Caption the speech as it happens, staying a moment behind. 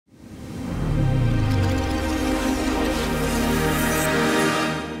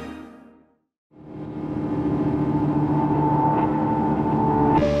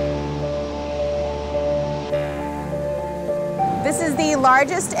the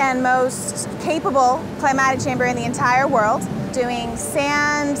largest and most capable climatic chamber in the entire world, doing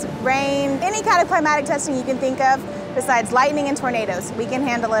sand, rain, any kind of climatic testing you can think of besides lightning and tornadoes. We can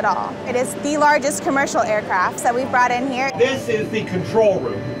handle it all. It is the largest commercial aircraft that we've brought in here. This is the control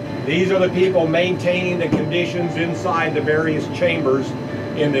room. These are the people maintaining the conditions inside the various chambers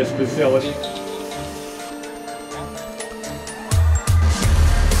in this facility.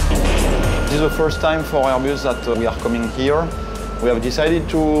 This is the first time for Airbus that we are coming here. We have decided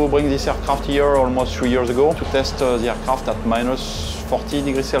to bring this aircraft here almost 3 years ago to test the aircraft at minus 40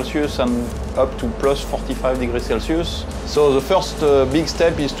 degrees Celsius and up to plus 45 degrees Celsius. So the first big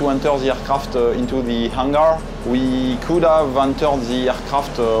step is to enter the aircraft into the hangar. We could have entered the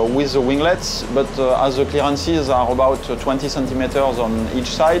aircraft with the winglets, but as the clearances are about 20 centimeters on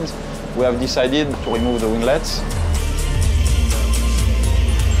each side, we have decided to remove the winglets.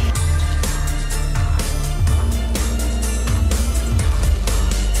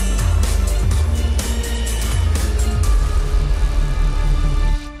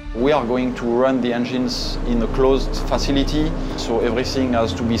 We are going to run the engines in a closed facility, so everything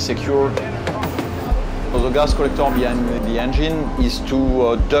has to be secured. So the gas collector behind the engine is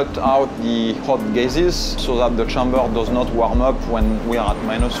to duct out the hot gases so that the chamber does not warm up when we are at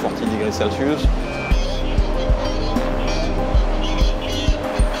minus 40 degrees Celsius.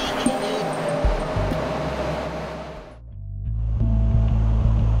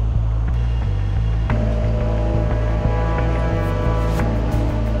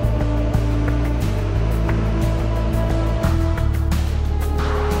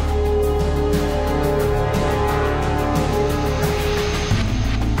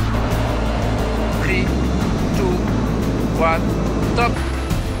 Stop.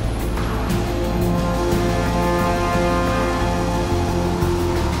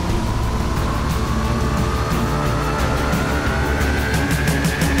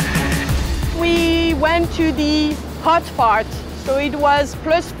 We went to the hot part, so it was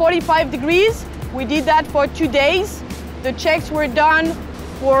plus 45 degrees. We did that for 2 days. The checks were done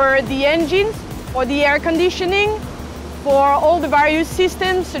for the engines, for the air conditioning, for all the various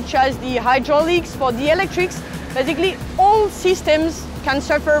systems such as the hydraulics, for the electrics. Basically, all systems can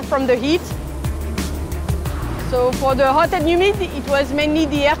suffer from the heat. So for the hot and humid, it was mainly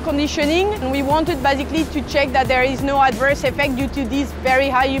the air conditioning, and we wanted basically to check that there is no adverse effect due to this very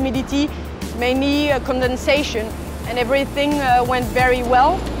high humidity, mainly condensation, and everything went very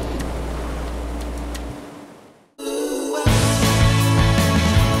well.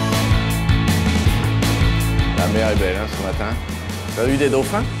 La mer est belle ce matin. T'as vu des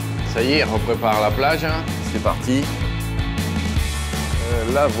dauphins? Ça y est, on prépare la plage. C'est parti.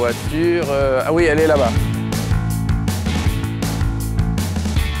 La voiture... Ah oui, elle est là-bas.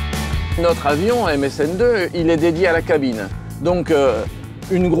 Notre avion, MSN2, il est dédié à la cabine. Donc,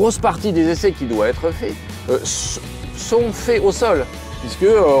 une grosse partie des essais qui doivent être faits sont faits au sol,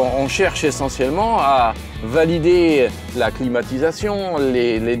 puisqu'on cherche essentiellement à valider la climatisation,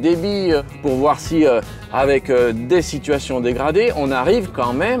 les débits, pour voir si, avec des situations dégradées, on arrive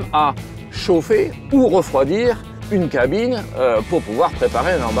quand même à chauffer ou refroidir une cabine pour pouvoir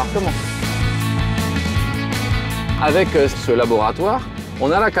préparer un embarquement. Avec ce laboratoire,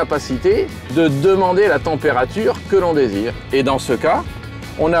 on a la capacité de demander la température que l'on désire. Et dans ce cas,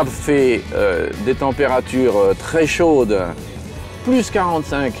 on a fait des températures très chaudes, plus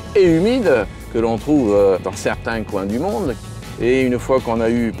 45 et humides, que l'on trouve dans certains coins du monde. Et une fois qu'on a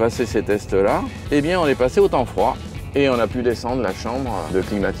eu passé ces tests-là, eh bien on est passé au temps froid et on a pu descendre la chambre de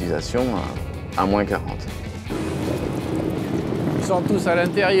climatisation à moins 40. Ils sont tous à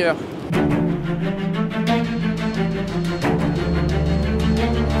l'intérieur.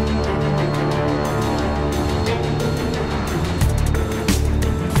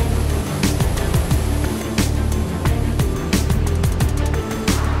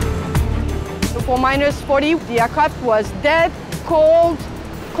 For minus 40, the aircraft was dead, cold,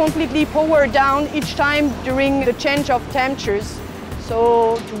 completely powered down each time during the change of temperatures.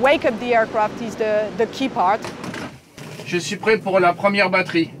 So to wake up the aircraft is the key part. Je suis prêt pour la première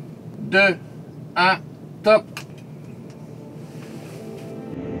batterie. 2, 1, top.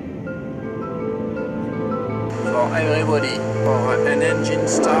 For everybody, for an engine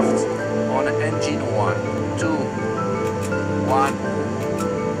start on engine 1, 2, 1,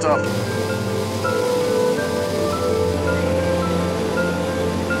 top.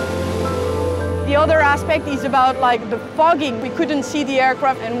 The other aspect is about the fogging. We couldn't see the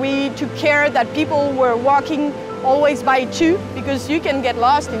aircraft, and we took care that people were walking always by 2 because you can get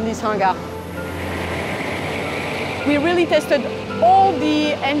lost in this hangar. We really tested all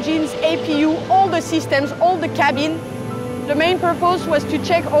the engines, APU, all the systems, all the cabin The main purpose was to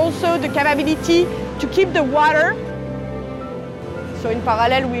check also the capability to keep the water. So in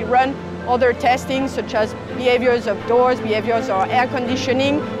parallel, we run other testing such as behaviors of doors, behaviors of air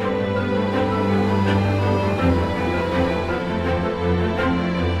conditioning.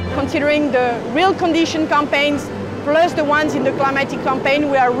 Considering the real condition campaigns plus the ones in the Climatic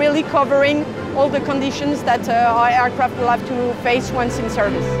campaign, we are really covering all the conditions that our aircraft will have to face once in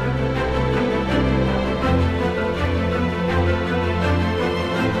service.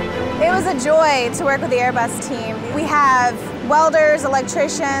 It was a joy to work with the Airbus team. We have welders,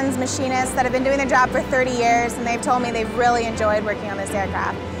 electricians, machinists that have been doing their job for 30 years, and they've told me they've really enjoyed working on this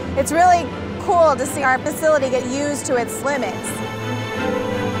aircraft. It's really cool to see our facility get used to its limits.